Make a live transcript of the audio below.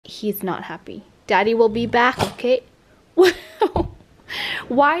He's not happy. Daddy will be back, okay?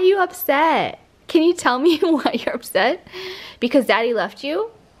 Why are you upset? Can you tell me why you're upset? Because Daddy left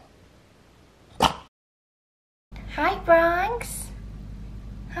you? Hi, Bronx.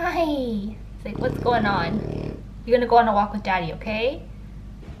 Hi. It's like, what's going on? You're gonna go on a walk with Daddy, okay?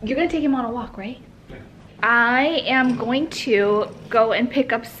 You're gonna take him on a walk, right? I am going to go and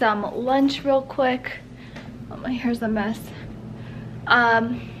pick up some lunch real quick. Oh, my hair's a mess.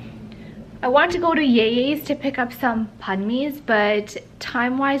 I wanted to go to ItsJJsLife to pick up some panmis, but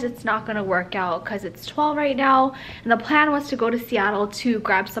time-wise it's not gonna work out because it's 12 right now, and the plan was to go to Seattle to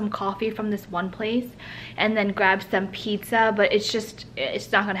grab some coffee from this one place and then grab some pizza, but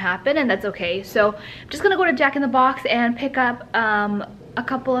it's not gonna happen, and that's okay. So I'm just gonna go to Jack in the Box and pick up a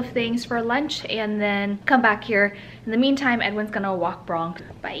couple of things for lunch and then come back here. In the meantime, Edwin's gonna walk Bronx.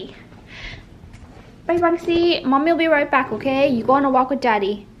 Bye. Bye, Bronxy. Mommy will be right back, okay? You go on a walk with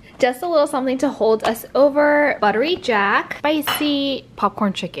Daddy. Just a little something to hold us over. Buttery Jack, spicy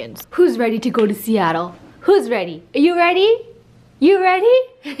popcorn chickens. Who's ready to go to Seattle? Who's ready? Are you ready? You ready?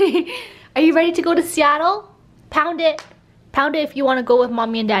 Are you ready to go to Seattle? Pound it. Pound it if you want to go with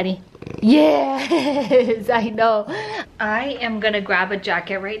Mommy and Daddy. Yes, I know. I am gonna grab a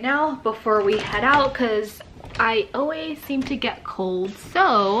jacket right now before we head out because I always seem to get cold.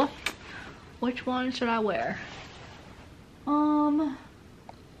 So, which one should I wear?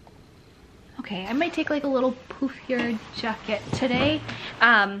 Okay, I might take like a little poofier jacket today.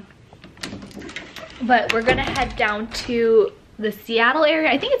 But we're gonna head down to the Seattle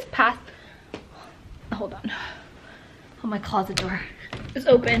area. I think it's past, hold on. Oh, my closet door is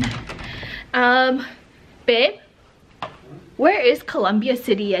open. Babe, where is Columbia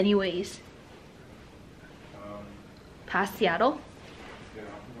City anyways? Past Seattle? Yeah,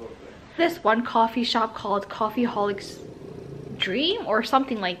 This one coffee shop called Coffeeholic's Dream or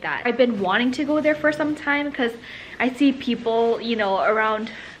something like that. I've been wanting to go there for some time because I see people, you know,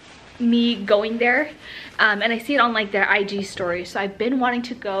 around me going there, and I see it on like their IG stories, so I've been wanting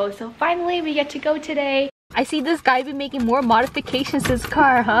to go. So finally we get to go today. I see this guy been making more modifications to his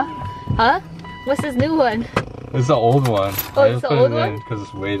car, huh? What's this new one? It's the old one. Oh, it's the old one? Because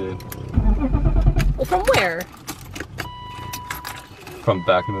it's weighted. Well, from where? From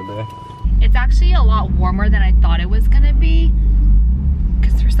back in the day. It's actually a lot warmer than I thought it was gonna be.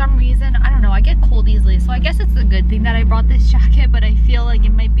 Because for some reason, I don't know, I get cold easily. So I guess it's a good thing that I brought this jacket, but I feel like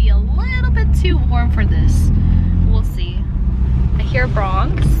it might be a little bit too warm for this. We'll see. I hear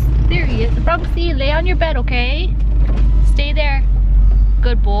Bronx. There he is. Bronxy, lay on your bed, okay? Stay there.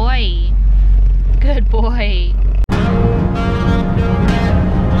 Good boy. Good boy.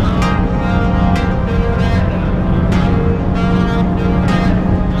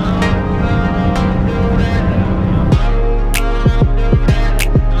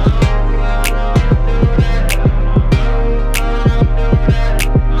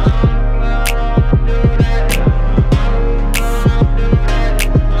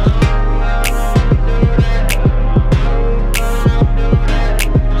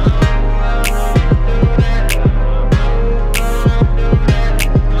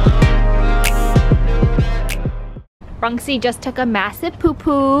 Bronxy just took a massive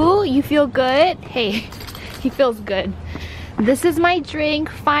poo-poo. You feel good? Hey, he feels good. This is my drink.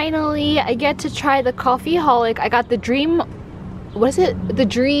 Finally, I get to try the Coffeeholic. I got the Dream, what is it? The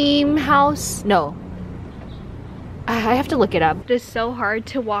Dream House? No. I have to look it up. It's so hard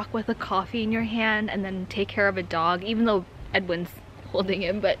to walk with a coffee in your hand and then take care of a dog, even though Edwin's holding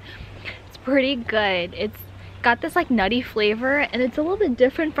him, but it's pretty good. It's got this like nutty flavor and it's a little bit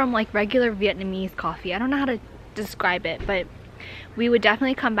different from like regular Vietnamese coffee. I don't know how to describe it, but we would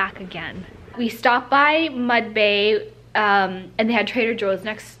definitely come back again. We stopped by Mud Bay and they had Trader Joe's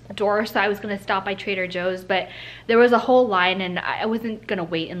next door, so I was gonna stop by Trader Joe's, but there was a whole line and I wasn't gonna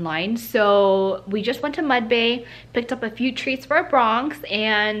wait in line, so we just went to Mud Bay, picked up a few treats for Bronx,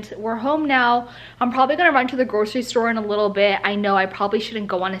 and we're home now. I'm probably gonna run to the grocery store in a little bit. I know I probably shouldn't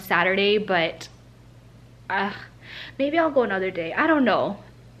go on a Saturday, but maybe I'll go another day. I don't know,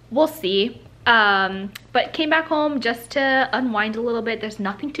 we'll see. But came back home just to unwind a little bit. There's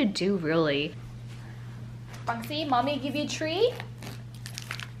nothing to do really. Bronxy, mommy give you a treat?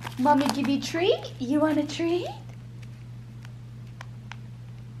 Mommy give you a treat? You want a treat?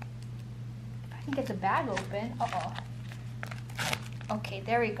 If I can get the bag open. Uh-oh. Okay,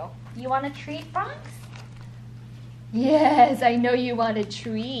 there we go. You want a treat, Bronx? Yes, I know you want a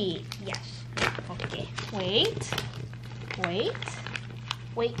treat. Yes. Okay, wait. Wait.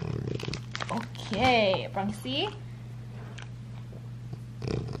 Wait. Okay, Bronxy.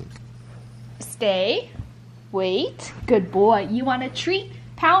 Stay. Wait. Good boy. You want a treat?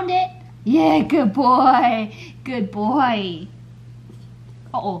 Pound it. Yeah, good boy. Good boy.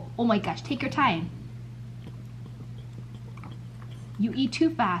 Uh-oh. Oh my gosh, take your time. You eat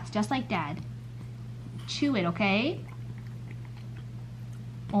too fast, just like Dad. Chew it, okay?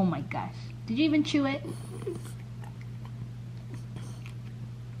 Oh my gosh. Did you even chew it?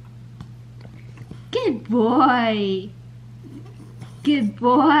 Good boy. Good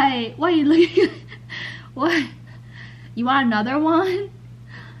boy. What are you looking at? What? You want another one?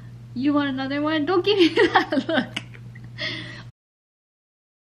 You want another one? Don't give me that look.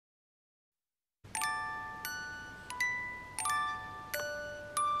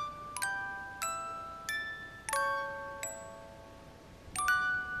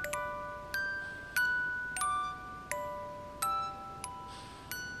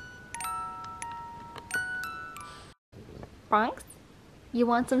 Bronx, you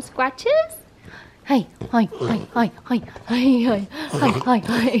want some scratches? Hi, hi, hi, hi, hi, hi, hi, hi,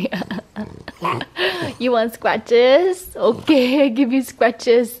 hi. You want scratches? Okay, I give you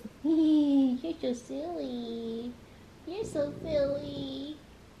scratches. You're so silly. You're so silly.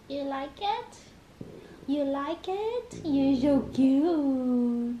 You like it? You like it? You're so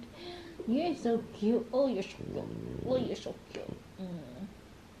cute. You're so cute. Oh, you're so cute. Oh, you're so cute.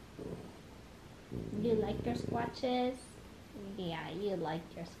 You like your scratches? Yeah, you like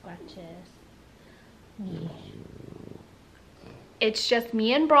your scratches. Yeah. It's just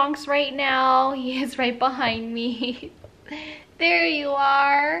me and Bronx right now. He is right behind me. There you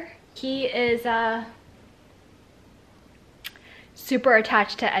are. He is super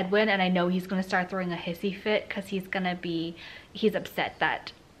attached to Edwin, and I know he's gonna start throwing a hissy fit because he's upset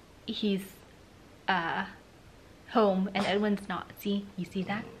that he's home and Edwin's not. See, you see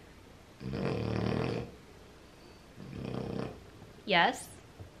that? Yes?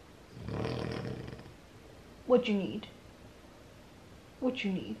 What you need? What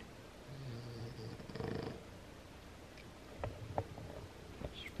you need?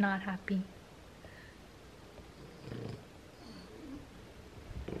 He's not happy.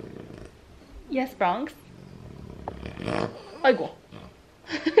 Yes, Bronx? I go.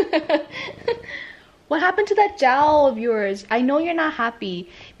 What happened to that jowl of yours? I know you're not happy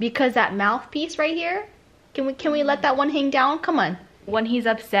because that mouthpiece right here. Can we let that one hang down? Come on. When he's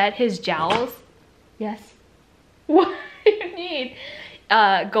upset, his jowls. Yes. What do you need?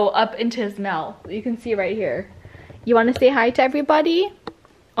 Go up into his mouth. You can see right here. You want to say hi to everybody?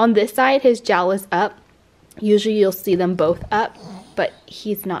 On this side, his jowl is up. Usually you'll see them both up, but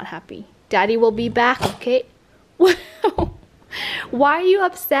he's not happy. Daddy will be back, okay? Why are you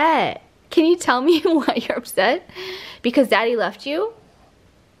upset? Can you tell me why you're upset? Because Daddy left you?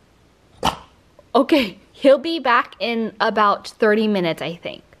 Okay, he'll be back in about 30 minutes, I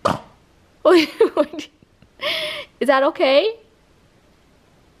think. Is that okay?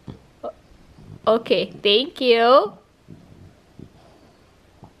 Okay, thank you.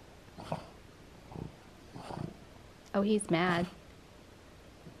 Oh, he's mad.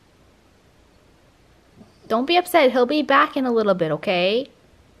 Don't be upset. He'll be back in a little bit, okay?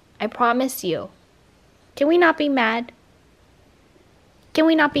 I promise you. Can we not be mad? Can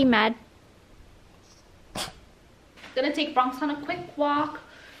we not be mad? Gonna take Bronx on a quick walk.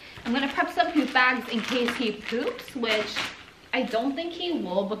 I'm gonna prep some poop bags in case he poops, which I don't think he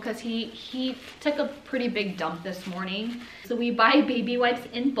will because he took a pretty big dump this morning. So we buy baby wipes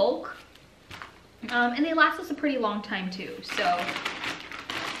in bulk. And they last us a pretty long time too. So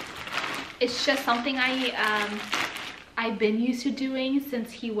it's just something I've been used to doing since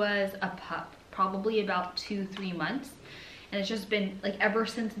he was a pup, probably about 2-3 months. And it's just been like ever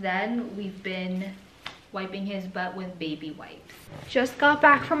since then we've been wiping his butt with baby wipes. Just got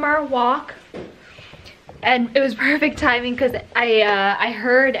back from our walk and it was perfect timing because I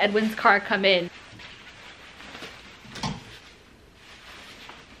heard Edwin's car come in.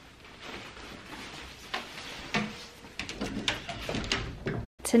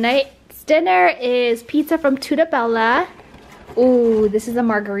 Tonight's dinner is pizza from Tutabella. Ooh, this is a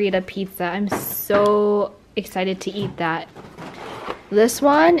margarita pizza. I'm so excited to eat that. This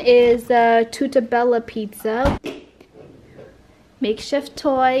one is a Tutabella pizza. Makeshift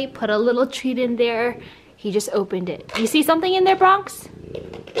toy, put a little treat in there. He just opened it. You see something in there, Bronx?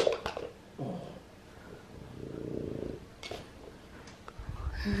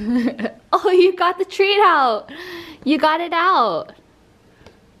 Oh, you got the treat out. You got it out.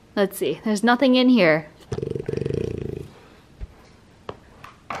 Let's see, there's nothing in here.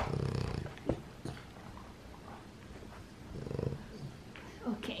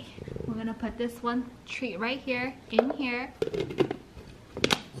 Okay, we're gonna put this one treat right here, in here.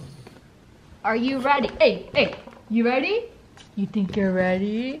 Are you ready? Hey, you ready? You think you're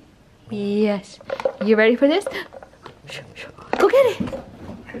ready? Yes. You ready for this? Go get it.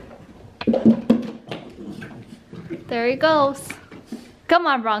 There he goes. Come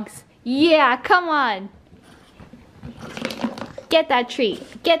on, Bronx. Yeah, come on. Get that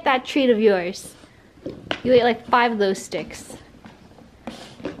treat. Get that treat of yours. You ate like 5 of those sticks.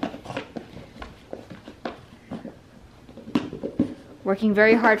 Working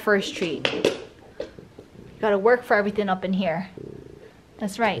very hard for his treat. You gotta work for everything up in here.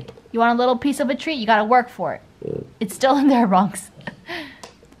 That's right. You want a little piece of a treat? You gotta work for it. It's still in there, Bronx.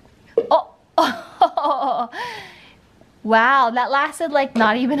 Oh. Wow, that lasted like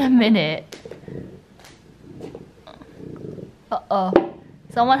not even a minute. Uh-oh.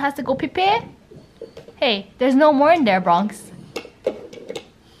 Someone has to go pee-pee? Hey, there's no more in there, Bronx.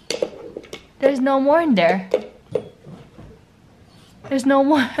 There's no more in there. There's no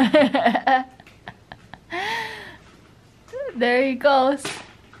more. There he goes.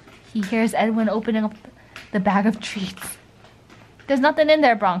 He hears Edwin opening up the bag of treats. There's nothing in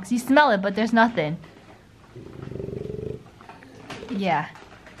there, Bronx. You smell it, but there's nothing. Yeah.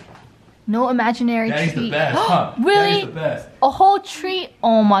 No imaginary Daddy's treat. the best, huh? Really? Daddy's the best. A whole treat?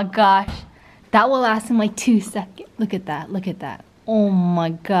 Oh my gosh. That will last him like 2 seconds. Look at that. Look at that. Oh my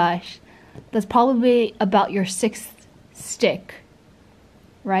gosh. That's probably about your 6th stick.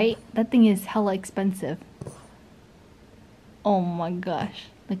 Right? That thing is hella expensive. Oh my gosh.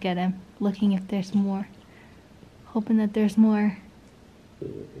 Look at him. Looking if there's more. Hoping that there's more.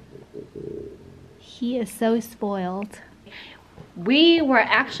 He is so spoiled. We were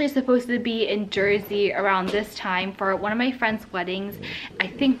actually supposed to be in Jersey around this time for one of my friend's weddings. I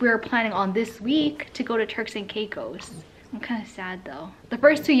think we were planning on this week to go to Turks and Caicos. I'm kind of sad though. The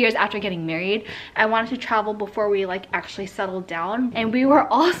first 2 years after getting married, I wanted to travel before we like actually settled down. And we were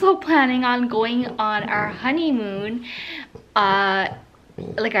also planning on going on our honeymoon,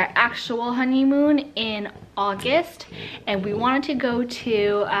 like our actual honeymoon in August, and we wanted to go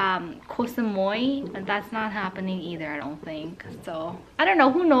to Koh Samui, and that's not happening either, I don't think. So I don't know,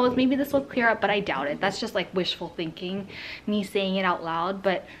 who knows, maybe this will clear up, but I doubt it. That's just like wishful thinking, me saying it out loud.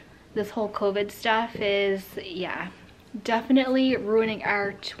 But this whole COVID stuff is, yeah, definitely ruining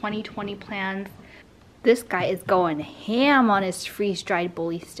our 2020 plans. This guy is going ham on his freeze-dried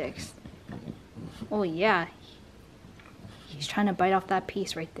bully sticks. Oh yeah, he's trying to bite off that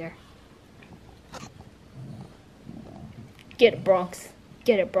piece right there. Get it, Bronx.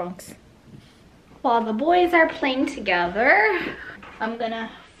 Get it, Bronx. While the boys are playing together, I'm gonna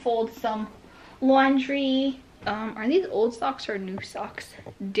fold some laundry. Are these old socks or new socks?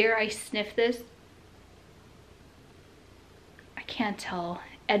 Dare I sniff this? I can't tell.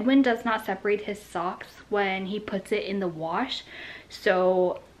 Edwin does not separate his socks when he puts it in the wash.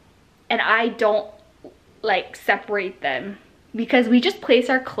 So, and I don't like separate them, because we just place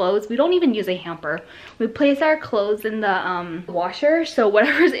our clothes. We don't even use a hamper. We place our clothes in the washer, so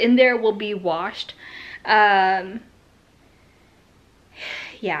whatever's in there will be washed. Yeah,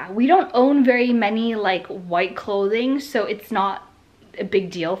 we don't own very many like white clothing, so it's not a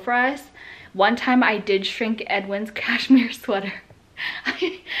big deal for us. One time I did shrink Edwin's cashmere sweater.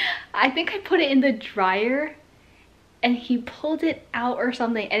 I think I put it in the dryer and he pulled it out or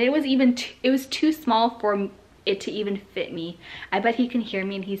something, and it was too small for it to even fit me. I bet he can hear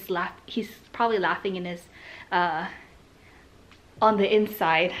me, and he's probably laughing in his on the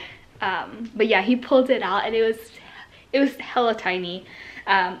inside. But yeah, he pulled it out, and it was hella tiny.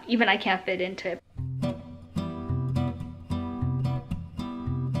 Even I can't fit into it.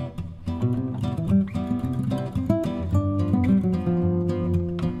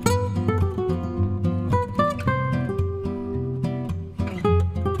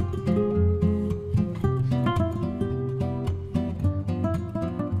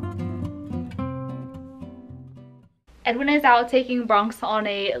 Edwin is out taking Bronx on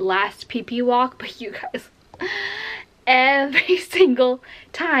a last pee-pee walk, but you guys, every single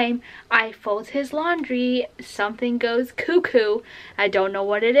time I fold his laundry, something goes cuckoo. I don't know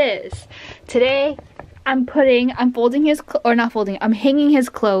what it is. Today, I'm hanging his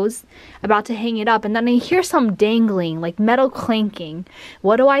clothes, about to hang it up, and then I hear some dangling, like metal clanking.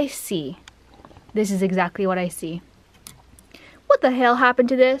 What do I see? This is exactly what I see. What the hell happened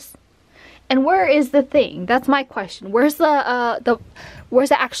to this? And where is the thing? That's my question. Where's where's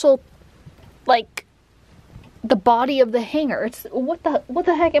the actual, like, the body of the hanger? It's what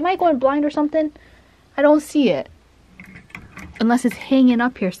the heck? Am I going blind or something? I don't see it. Unless it's hanging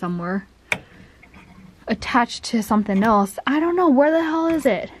up here somewhere, attached to something else. I don't know. Where the hell is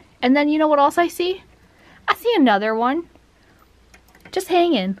it? And then you know what else I see? I see another one. Just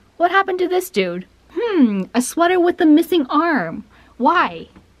hanging. What happened to this dude? A sweater with a missing arm. Why?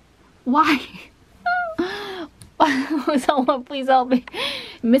 Why? Someone please help me.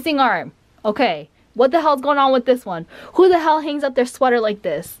 Missing arm. Okay. What the hell's going on with this one? Who the hell hangs up their sweater like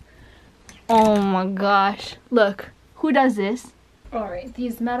this? Oh my gosh. Look. Who does this? Alright,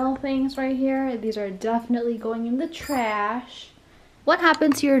 these metal things right here, these are definitely going in the trash. What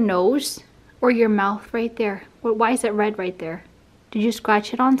happened to your nose? Or your mouth right there? Why is it red right there? Did you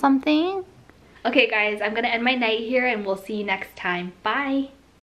scratch it on something? Okay guys, I'm gonna end my night here and we'll see you next time. Bye!